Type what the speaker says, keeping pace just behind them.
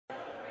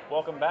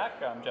Welcome back.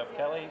 I'm Jeff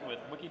Kelly with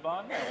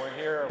Wikibon. We're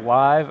here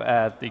live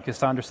at the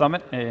Cassandra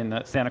Summit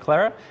in Santa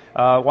Clara,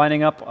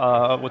 winding up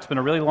what's been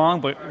a really long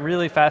but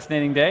really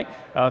fascinating day,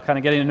 kind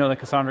of getting to know the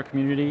Cassandra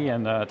community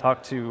and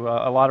talk to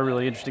a lot of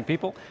really interesting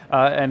people.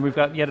 And we've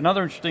got yet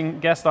another interesting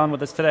guest on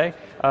with us today.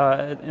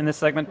 In this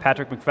segment,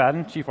 Patrick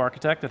McFadin, Chief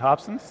Architect at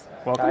Hobsons.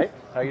 Welcome. Hi,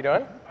 how you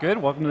doing? Good,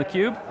 welcome to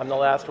theCUBE. I'm the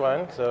last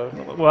one, so.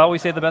 Well, we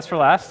save the best for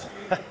last.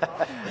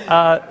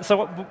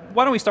 So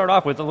why don't we start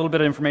off with a little bit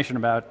of information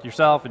about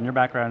yourself and your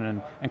background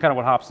and kind of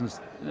what Hobsons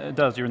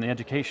does. You're in the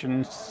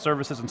education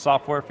services and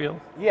software field?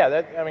 Yeah,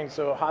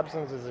 so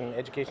Hobsons is an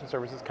education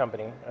services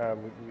company.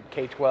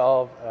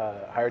 K-12,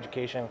 higher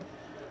education.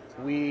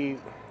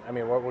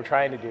 What we're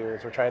trying to do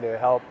is we're trying to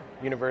help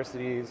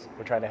universities,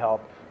 we're trying to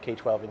help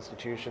K-12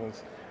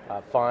 institutions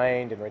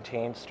find and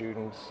retain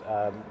students.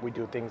 We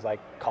do things like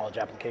college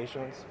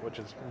applications, which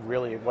is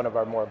really one of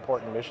our more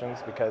important missions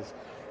because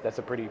that's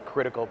a pretty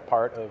critical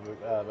part of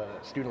a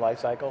student life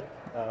cycle.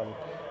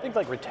 Things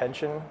like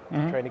retention,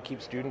 trying to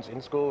keep students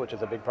in school, which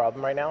is a big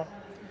problem right now.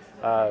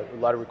 A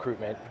lot of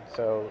recruitment.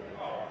 So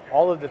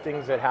all of the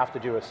things that have to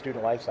do with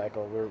student life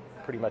cycle, we're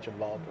pretty much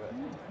involved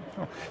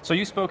with. So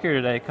you spoke here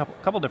today, a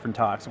couple different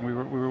talks, and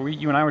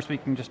you and I were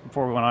speaking just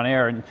before we went on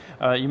air,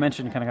 and you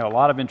mentioned kind of got a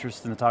lot of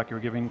interest in the talk you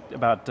were giving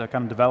about kind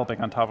of developing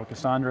on top of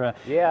Cassandra.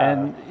 Yeah.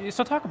 And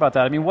so talk about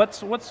that. I mean, what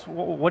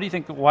do you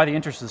think? Why the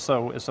interest is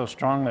so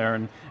strong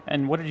there,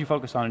 and what did you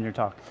focus on in your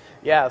talk?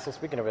 Yeah. So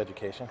speaking of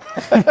education,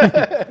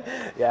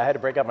 yeah, I had to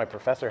break out my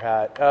professor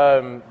hat.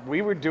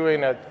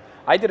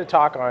 I did a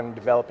talk on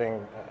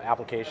developing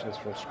applications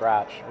from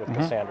scratch with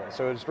Cassandra.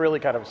 So it was really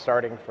kind of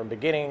starting from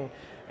beginning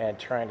and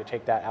trying to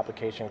take that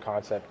application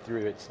concept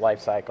through its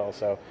life cycle.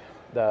 So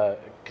the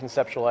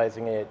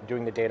conceptualizing it,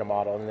 doing the data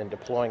model, and then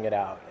deploying it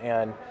out.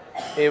 And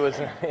it was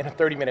in a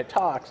 30-minute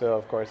talk, so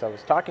of course I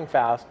was talking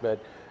fast, but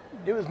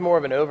it was more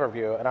of an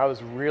overview, and I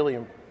was really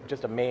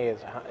just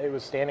amazed. It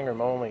was standing room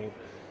only.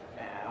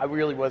 I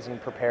really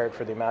wasn't prepared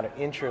for the amount of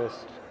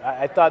interest.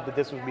 I thought that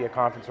this would be a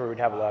conference where we'd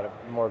have a lot of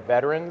more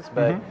veterans,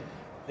 but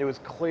it was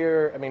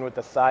clear, with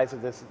the size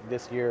of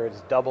this year,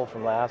 it's double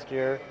from last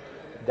year,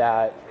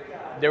 that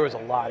there was a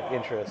lot of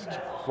interest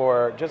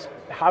for just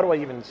how do I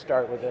even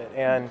start with it.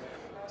 And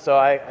so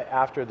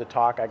after the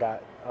talk, I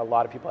got a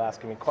lot of people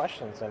asking me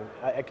questions, and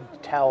I could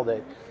tell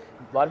that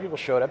a lot of people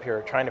showed up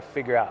here trying to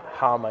figure out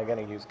how am I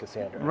going to use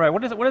Cassandra. Right.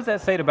 What does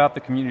that say about the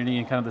community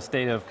and kind of the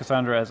state of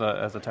Cassandra as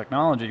a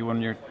technology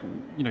when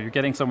you're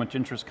getting so much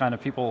interest? Kind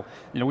of people.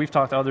 We've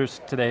talked to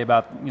others today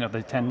about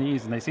the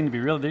attendees, and they seem to be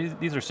really.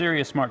 These are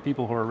serious, smart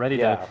people who are ready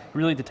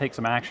to take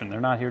some action. They're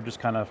not here just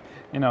kind of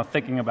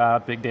thinking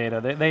about big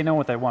data. They know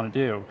what they want to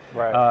do.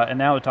 Right. And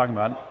now they're talking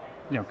about.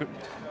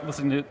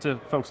 Listening to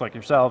folks like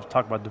yourselves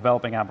talk about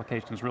developing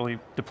applications, really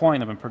deploying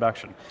them in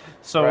production.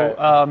 So,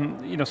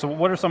 so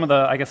what are some of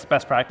the, I guess,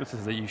 best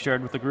practices that you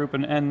shared with the group,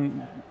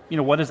 and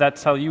what does that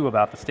tell you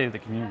about the state of the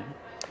community?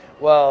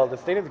 Well, the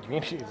state of the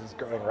community is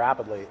growing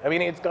rapidly.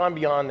 It's gone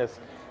beyond this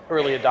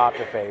early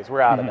adopter phase.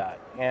 We're out of that,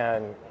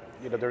 and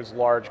there's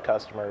large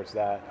customers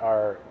that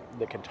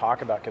can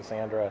talk about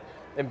Cassandra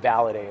and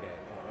validate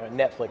it.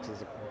 Netflix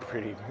is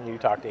you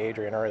talked to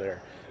Adrian earlier,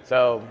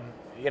 so.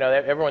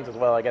 Everyone says,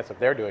 well, I guess if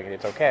they're doing it,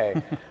 it's okay.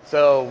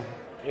 So,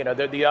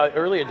 the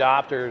early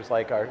adopters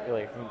like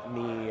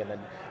me and then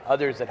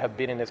others that have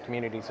been in this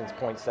community since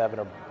 0.7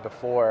 or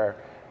before,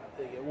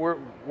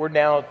 we're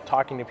now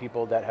talking to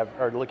people that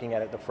are looking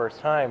at it the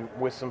first time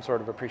with some sort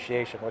of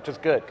appreciation, which is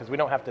good because we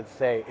don't have to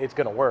say it's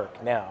going to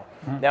work now.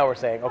 Now we're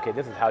saying, okay,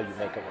 this is how you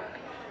make it work.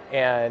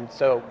 And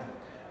so,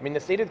 the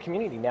state of the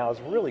community now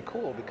is really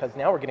cool because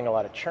now we're getting a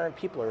lot of churn.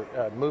 People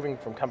are moving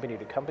from company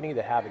to company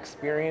that have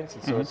experience,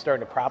 and so it's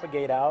starting to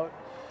propagate out.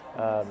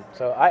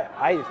 So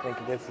I think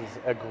this is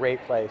a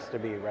great place to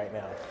be right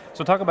now.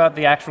 So talk about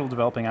the actual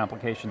developing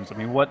applications.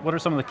 What are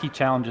some of the key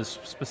challenges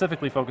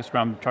specifically focused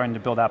around trying to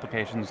build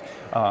applications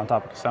on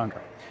top of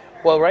Cassandra?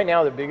 Well, right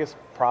now the biggest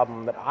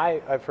problem that I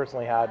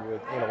personally had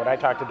with, when I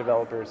talk to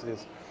developers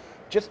is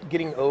just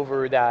getting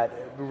over that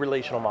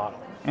relational model.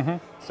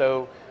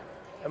 So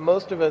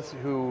most of us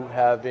who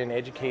have been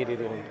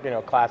educated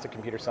in classic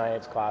computer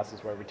science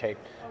classes where we take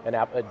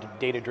a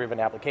data-driven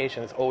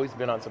application, it's always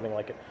been on something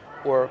like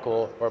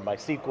Oracle or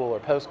MySQL or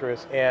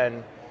Postgres,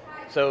 and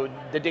so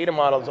the data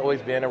model has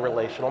always been a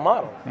relational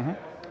model.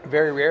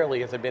 Very rarely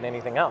has it been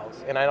anything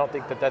else, and I don't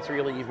think that that's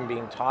really even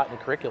being taught in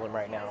curriculum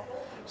right now.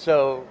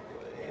 So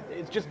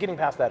it's just getting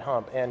past that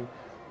hump, and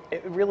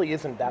it really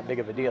isn't that big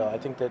of a deal. I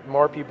think that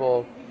more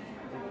people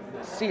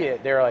see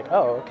it, they're like,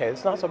 oh, okay,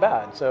 it's not so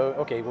bad. So,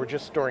 okay, we're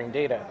just storing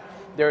data.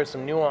 There is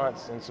some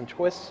nuance and some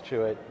twists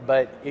to it,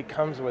 but it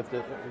comes with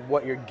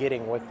what you're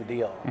getting with the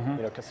deal.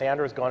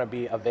 Cassandra is going to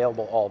be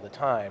available all the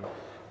time,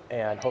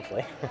 and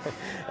hopefully,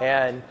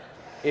 and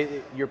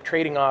you're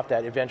trading off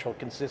that eventual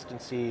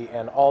consistency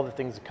and all the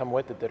things that come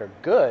with it that are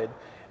good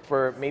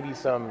for maybe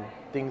some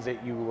things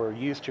that you were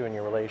used to in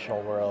your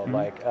relational world,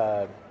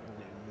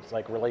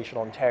 like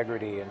relational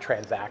integrity and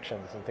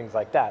transactions and things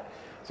like that.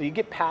 So you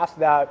get past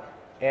that,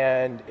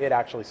 and it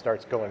actually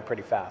starts going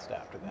pretty fast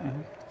after that.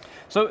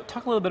 So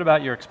talk a little bit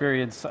about your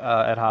experience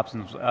at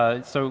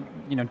Hobsons. So,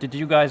 did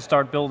you guys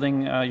start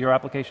building your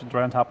applications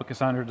right on top of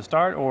Cassandra to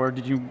start, or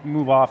did you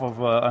move off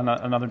of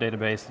another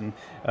database and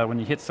when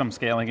you hit some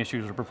scaling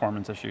issues or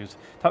performance issues?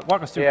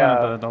 Walk us through kind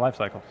of the life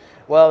cycle.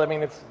 Well, I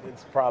mean, it's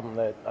a problem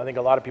that I think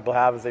a lot of people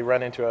have is they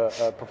run into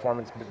a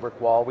performance brick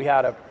wall. We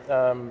had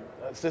a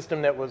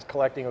system that was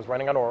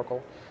running on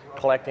Oracle,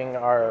 collecting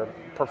our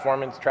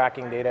performance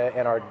tracking data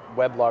and our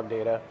weblog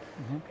data,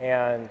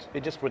 and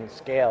it just wouldn't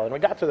scale. And we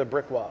got to the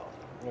brick wall.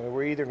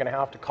 We're either going to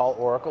have to call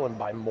Oracle and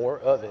buy more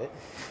of it.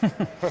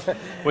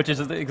 Which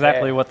is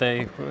exactly what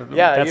they,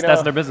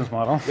 that's their business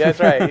model. Yeah, that's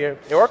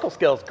right. Oracle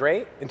scales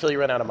great until you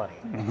run out of money.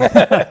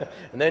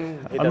 And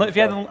then if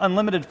you had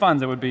unlimited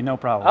funds, it would be no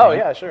problem. Oh, right?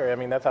 Yeah, sure. I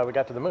mean, that's how we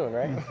got to the moon,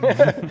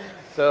 right?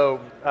 So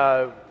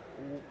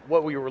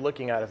what we were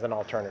looking at is an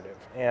alternative.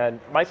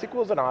 And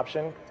MySQL is an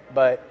option,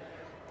 but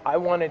I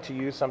wanted to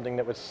use something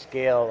that would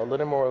scale a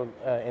little more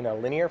in a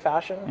linear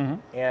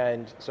fashion.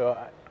 And so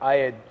I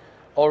had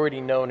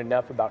already known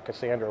enough about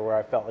Cassandra where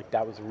I felt like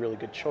that was a really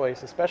good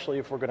choice, especially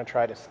if we're going to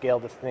try to scale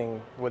this thing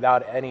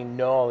without any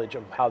knowledge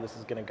of how this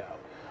is going to go.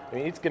 I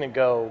mean, it's going to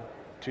go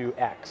to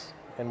X,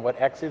 and what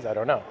X is, I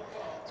don't know.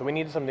 So we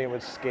needed something that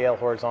would scale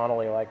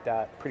horizontally like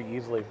that pretty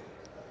easily.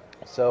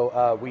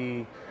 So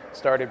we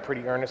started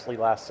pretty earnestly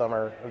last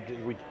summer.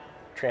 We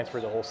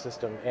transferred the whole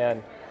system,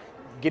 and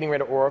getting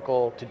rid of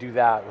Oracle to do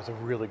that was a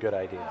really good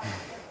idea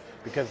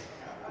because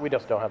we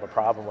just don't have a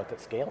problem with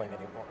it scaling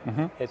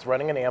anymore. It's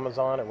running in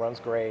Amazon, it runs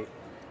great,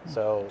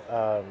 so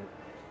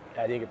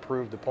I think it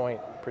proved the point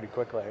pretty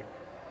quickly.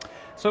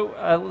 So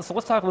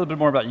let's talk a little bit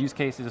more about use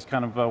cases,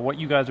 kind of what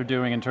you guys are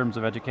doing in terms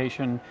of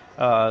education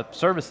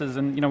services,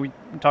 and we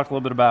talked a little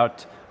bit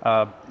about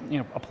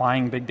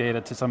applying big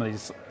data to some of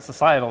these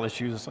societal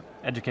issues,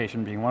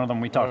 education being one of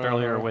them. We talked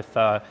earlier with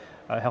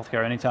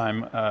Healthcare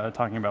Anytime,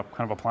 talking about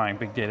kind of applying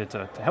big data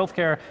to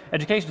healthcare.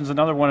 Education is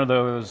another one of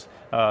those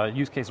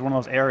use cases, one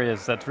of those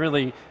areas that's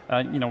really,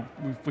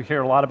 we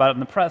hear a lot about it in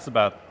the press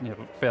about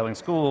failing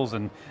schools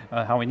and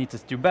how we need to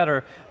do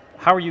better.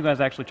 How are you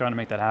guys actually trying to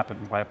make that happen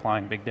by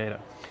applying big data?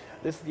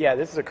 This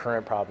is a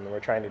current problem that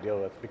we're trying to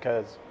deal with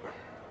because,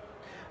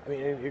 I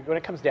mean, when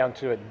it comes down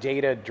to it,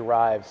 data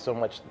drives so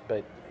much,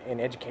 but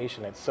in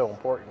education it's so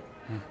important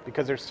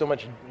because there's so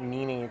much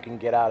meaning you can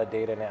get out of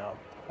data now.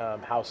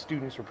 How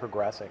students are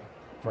progressing,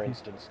 for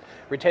instance.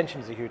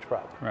 Retention is a huge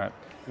problem. Right.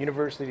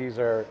 Universities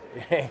are,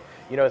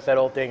 it's that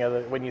old thing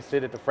of when you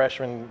sit at the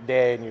freshman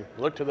day and you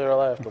look to the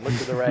left and look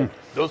to the right,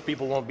 those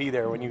people won't be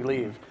there when you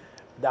leave.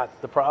 That's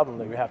the problem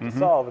that we have to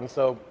solve. And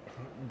so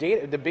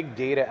the big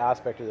data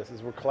aspect of this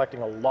is we're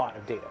collecting a lot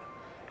of data.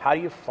 How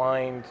do you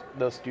find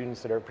those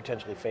students that are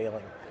potentially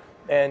failing?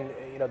 And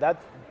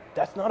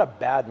that's not a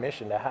bad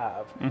mission to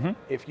have.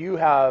 If you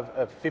have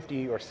a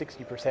 50 or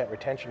 60%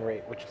 retention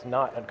rate, which is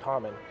not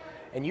uncommon,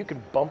 and you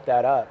can bump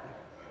that up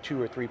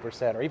 2 or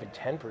 3% or even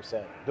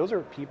 10%, those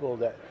are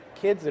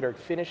kids that are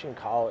finishing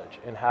college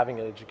and having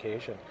an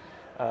education.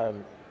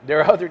 There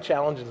are other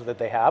challenges that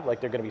they have, like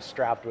they're going to be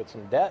strapped with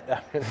some debt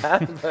after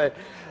that, but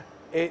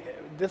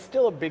there's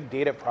still a big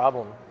data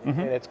problem in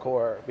its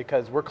core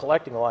because we're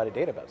collecting a lot of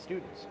data about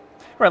students.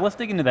 Right, let's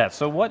dig into that.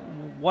 So what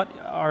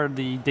are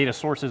the data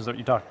sources that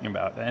you're talking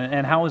about?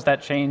 And how has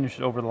that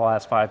changed over the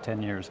last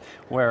 5-10 years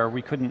where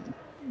we couldn't,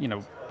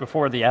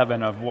 before the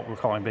advent of what we're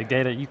calling big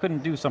data, you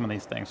couldn't do some of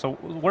these things. So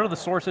what are the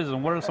sources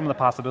and what are some of the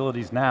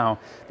possibilities now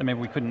that maybe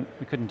we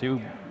couldn't do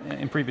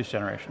in previous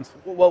generations?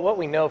 Well, what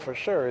we know for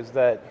sure is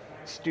that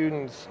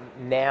students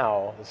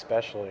now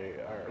especially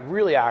are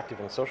really active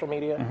in social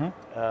media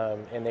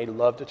and they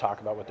love to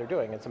talk about what they're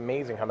doing. It's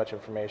amazing how much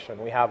information.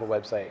 We have a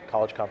website,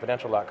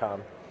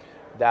 collegeconfidential.com,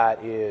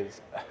 that is,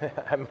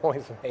 I'm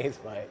always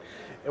amazed by it.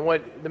 And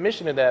what the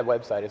mission of that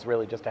website is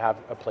really just to have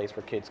a place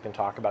where kids can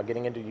talk about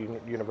getting into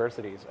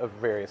universities of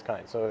various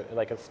kinds. So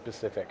like a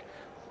specific,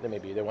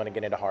 maybe they want to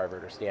get into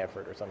Harvard or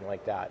Stanford or something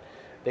like that.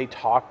 They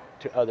talk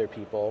to other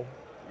people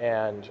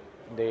and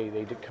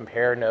they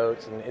compare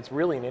notes, and it's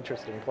really an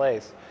interesting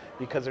place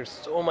because there's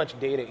so much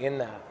data in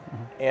that.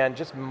 And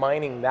just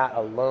mining that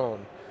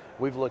alone,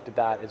 we've looked at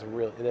that as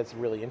that's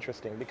really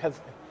interesting because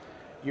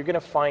you're going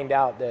to find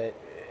out that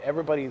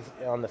everybody's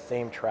on the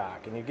same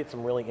track, and you get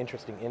some really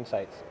interesting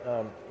insights.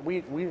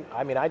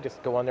 I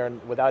just go on there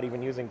and without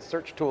even using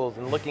search tools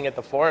and looking at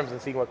the forums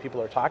and seeing what people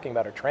are talking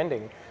about or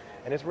trending,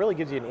 and it really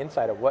gives you an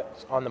insight of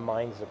what's on the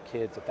minds of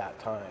kids at that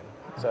time.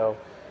 So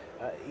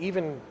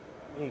even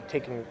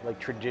taking like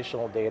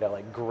traditional data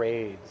like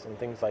grades and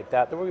things like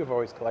that we've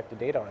always collected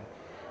data on,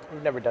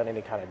 we've never done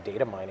any kind of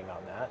data mining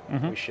on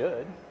that. We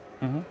should.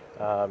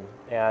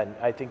 And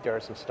I think there are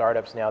some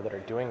startups now that are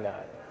doing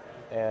that.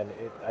 And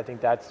I think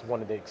that's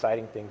one of the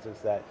exciting things is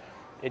that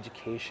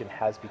education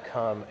has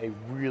become a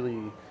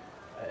really,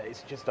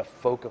 it's just a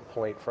focal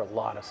point for a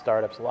lot of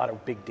startups, a lot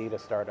of big data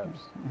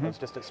startups. It's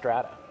just at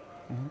Strata.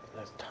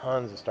 There's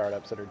tons of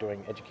startups that are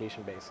doing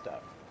education-based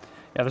stuff.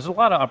 Yeah, there's a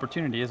lot of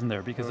opportunity, isn't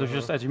there? Because there's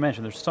just, as you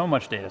mentioned, there's so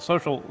much data,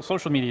 social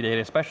media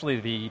data, especially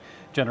the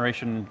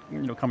generation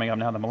coming up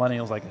now, the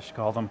millennials, like I should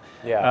call them,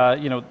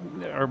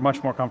 are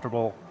much more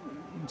comfortable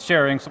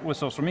sharing with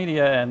social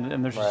media,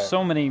 and there's Right. just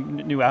so many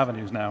new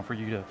avenues now for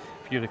you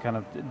to kind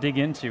of dig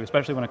into,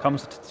 especially when it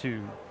comes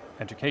to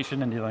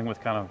education and dealing with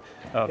kind of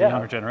the Yeah.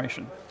 younger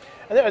generation.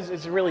 And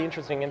it's really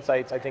interesting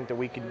insights I think that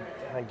we can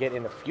get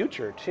in the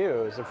future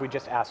too, is if we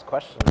just ask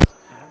questions.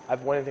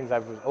 One of the things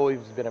I've always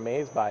been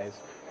amazed by is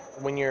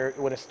when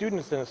a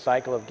student's in a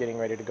cycle of getting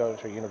ready to go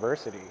to a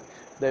university,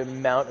 the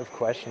amount of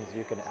questions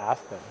you can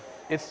ask them.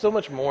 It's so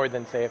much more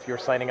than, say, if you're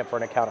signing up for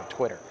an account on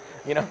Twitter,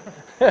 you know?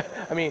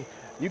 I mean,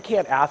 you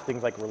can't ask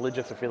things like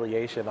religious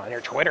affiliation on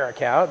your Twitter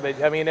account,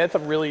 but I mean,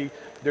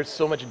 there's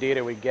so much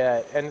data we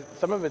get, and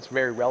some of it's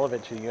very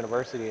relevant to the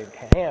university at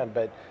hand,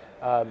 but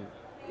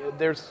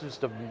there's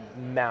just a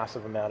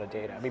massive amount of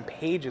data. I mean,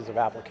 pages of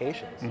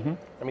applications.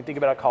 I mean, think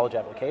about a college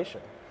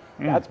application.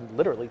 That's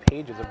literally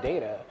pages of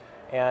data,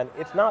 and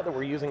it's not that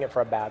we're using it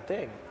for a bad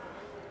thing.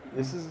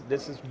 This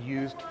is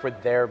used for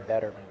their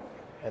betterment,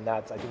 and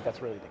I think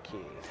that's really the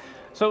key.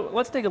 So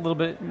let's dig a little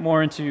bit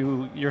more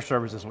into your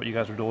services, what you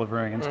guys are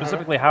delivering, and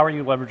specifically, how are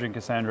you leveraging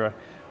Cassandra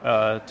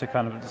to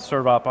kind of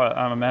serve up?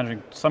 I'm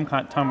imagining some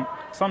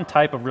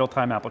type of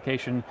real-time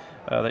application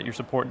that you're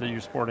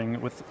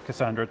supporting with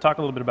Cassandra. Talk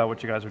a little bit about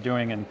what you guys are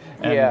doing, and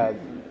yeah,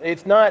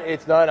 it's not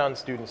on the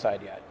student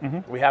side yet.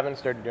 We haven't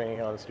started doing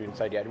it on the student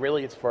side yet.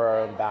 Really, it's for our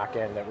own back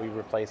end that we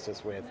replace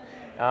this with.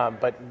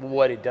 But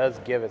what it does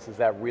give us is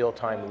that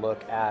real-time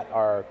look at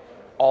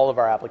all of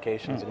our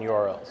applications and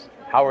URLs.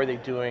 How are they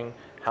doing?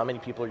 How many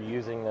people are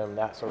using them?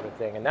 That sort of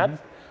thing, and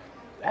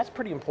that's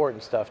pretty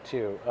important stuff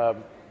too.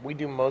 We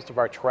do most of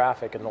our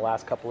traffic in the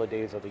last couple of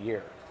days of the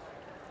year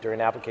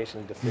during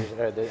application decision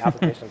or the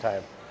application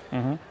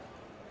time.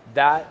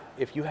 That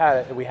if we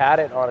had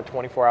it on a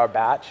 24-hour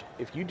batch.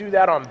 If you do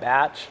that on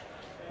batch,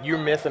 you're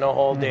missing a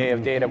whole day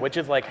of data, which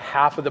is like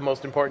half of the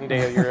most important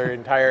day of your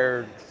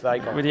entire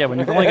cycle. But yeah, when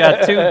you've only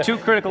got two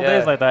critical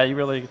days like that, you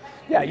really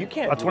you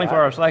can't. A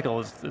 24-hour cycle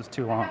is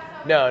too long.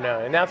 No,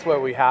 and that's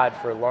what we had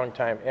for a long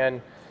time.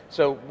 And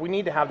so we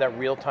need to have that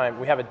real time.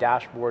 We have a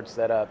dashboard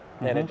set up,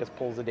 and it just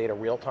pulls the data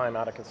real time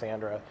out of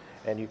Cassandra,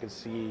 and you can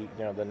see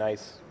the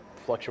nice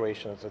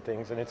fluctuations of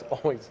things. And it's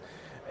always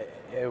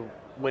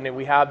when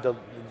we have the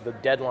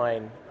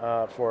deadline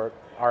for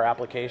our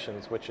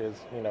applications, which is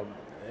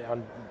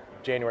on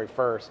January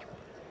 1st,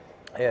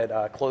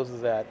 it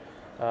closes at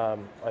I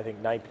think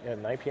 9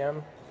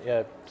 p.m.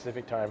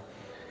 Pacific time.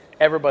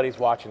 Everybody's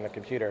watching the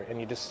computer,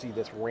 and you just see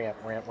this ramp,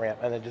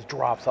 and it just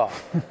drops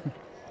off.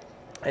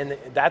 And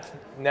that's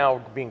now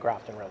being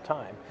graphed in real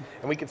time.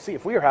 And we could see,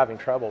 if we were having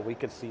trouble, we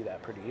could see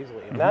that pretty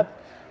easily. And that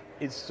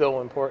is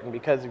so important,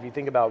 because if you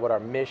think about what our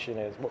mission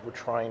is, what we're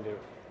trying to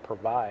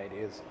provide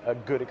is a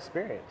good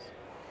experience.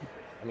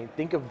 I mean,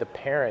 think of the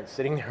parents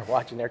sitting there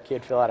watching their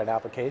kid fill out an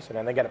application,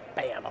 and they get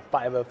a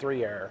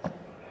 503 error.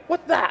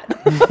 What's that?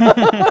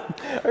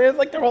 I mean, it's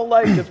like their whole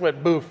life just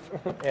went boof.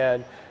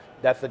 And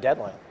that's the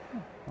deadline.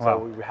 Wow.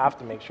 So we have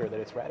to make sure that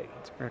it's ready.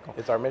 That's very cool.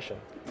 It's our mission.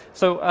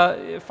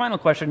 So final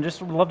question,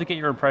 just would love to get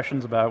your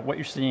impressions about what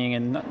you're seeing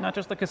in not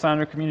just the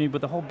Cassandra community, but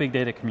the whole big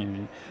data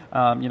community.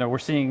 We're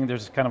seeing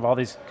there's kind of all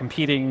these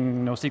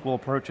competing NoSQL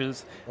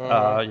approaches.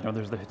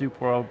 There's the Hadoop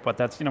world, but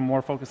that's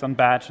more focused on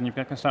batch, and you've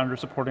got Cassandra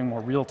supporting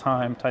more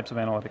real-time types of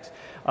analytics.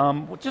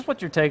 Just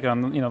what's your take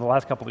on the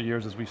last couple of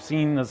years as we've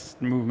seen this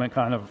movement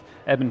kind of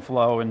ebb and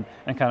flow, and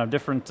kind of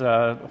different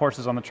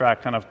horses on the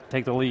track kind of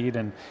take the lead,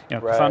 and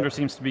Cassandra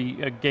seems to be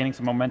gaining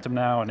some momentum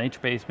now, and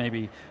HBase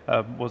maybe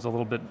was a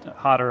little bit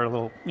hotter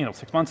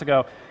 6 months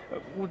ago.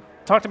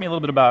 Talk to me a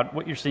little bit about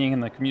what you're seeing in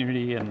the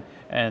community,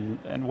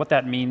 and what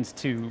that means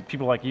to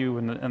people like you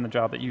and the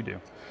job that you do.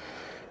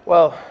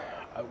 Well,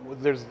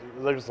 there's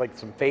like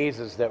some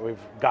phases that we've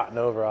gotten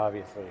over,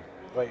 obviously.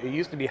 Like, it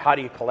used to be, how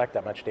do you collect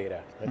that much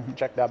data?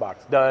 Check that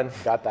box. Done.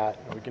 Got that.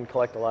 We can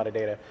collect a lot of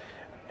data.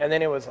 And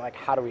then it was like,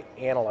 how do we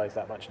analyze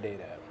that much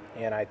data?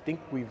 And I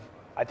think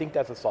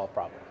that's a solved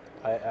problem.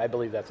 I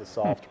believe that's a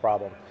solved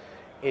problem.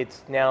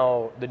 It's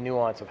now the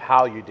nuance of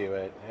how you do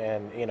it,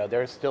 and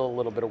there's still a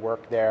little bit of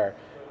work there.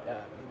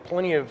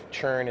 Plenty of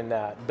churn in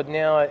that. But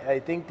now I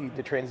think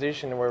the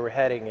transition where we're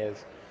heading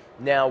is,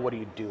 now what do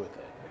you do with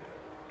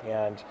it?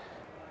 And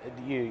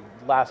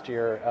last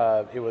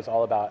year it was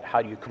all about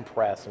how do you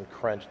compress and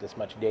crunch this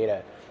much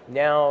data.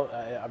 Now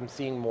I'm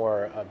seeing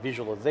more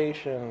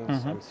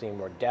visualizations, I'm seeing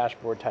more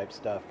dashboard type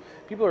stuff.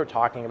 People are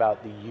talking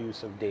about the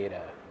use of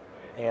data,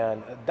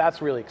 and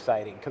that's really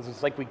exciting, because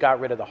it's like we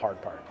got rid of the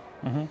hard part.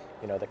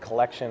 The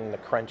collection, the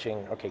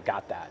crunching, okay,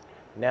 got that.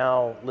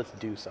 Now let's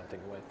do something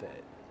with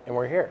it. And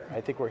we're here. I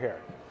think we're here.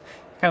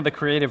 Kind of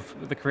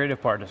the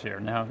creative part is here.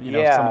 Now,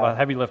 some of the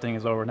heavy lifting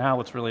is over. Now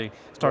let's really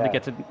start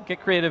to get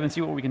creative and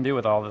see what we can do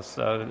with all this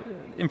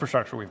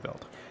infrastructure we've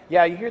built.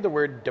 Yeah, you hear the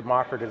word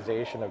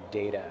democratization of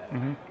data.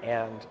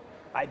 And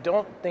I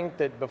don't think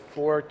that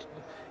before,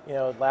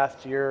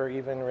 last year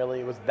even really,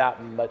 it was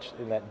that much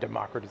in that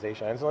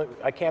democratization.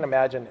 I can't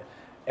imagine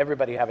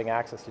everybody having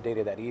access to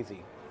data that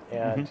easy.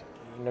 And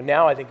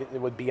now I think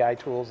with BI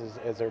tools,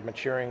 as they're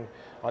maturing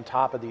on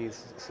top of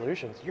these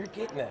solutions, you're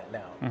getting that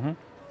now,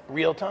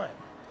 real time.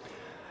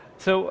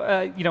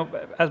 So, you know,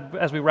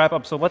 as we wrap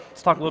up, so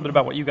let's talk a little bit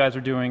about what you guys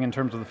are doing in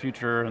terms of the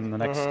future in the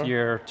next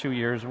year, 2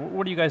 years.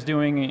 What are you guys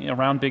doing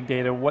around big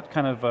data? What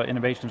kind of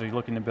innovations are you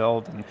looking to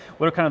build? And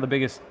what are kind of the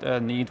biggest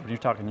needs when you're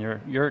talking to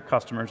your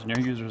customers and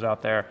your users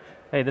out there?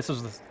 Hey, this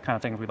is the kind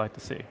of things we'd like to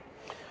see.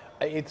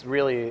 It's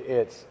really,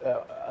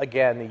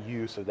 again, the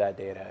use of that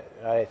data.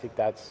 I think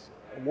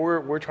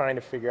we're trying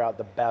to figure out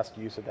the best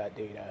use of that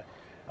data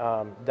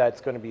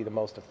that's going to be the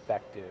most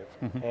effective.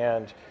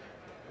 And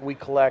we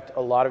collect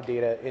a lot of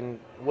data, and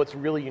what's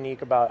really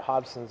unique about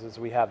Hobsons is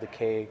we have the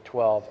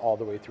K-12 all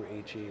the way through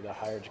HE, the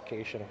higher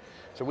education.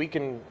 So we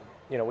can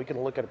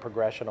look at a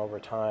progression over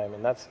time,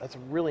 and that's a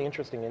really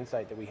interesting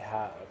insight that we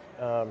have.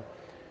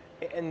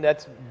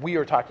 And we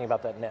are talking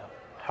about that now.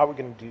 How are we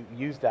going to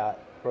use that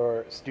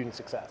for student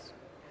success,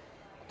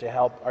 to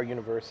help our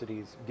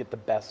universities get the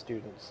best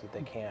students that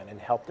they can,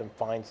 and help them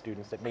find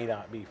students that may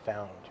not be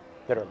found,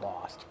 that are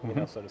lost, you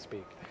know, so to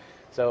speak.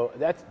 So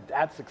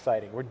that's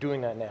exciting. We're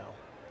doing that now.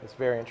 It's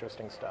very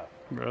interesting stuff.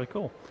 Really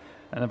cool.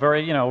 And a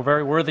very,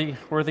 very worthy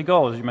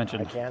goal, as you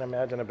mentioned. I can't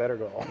imagine a better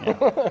goal.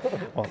 Yeah.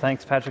 Well,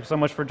 thanks, Patrick, so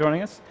much for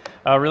joining us.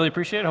 Really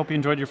appreciate it. Hope you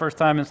enjoyed your first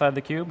time inside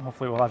theCUBE.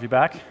 Hopefully we'll have you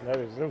back.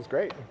 It was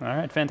great. All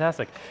right,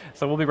 fantastic.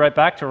 So we'll be right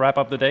back to wrap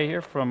up the day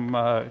here from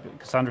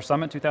Cassandra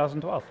Summit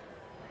 2012.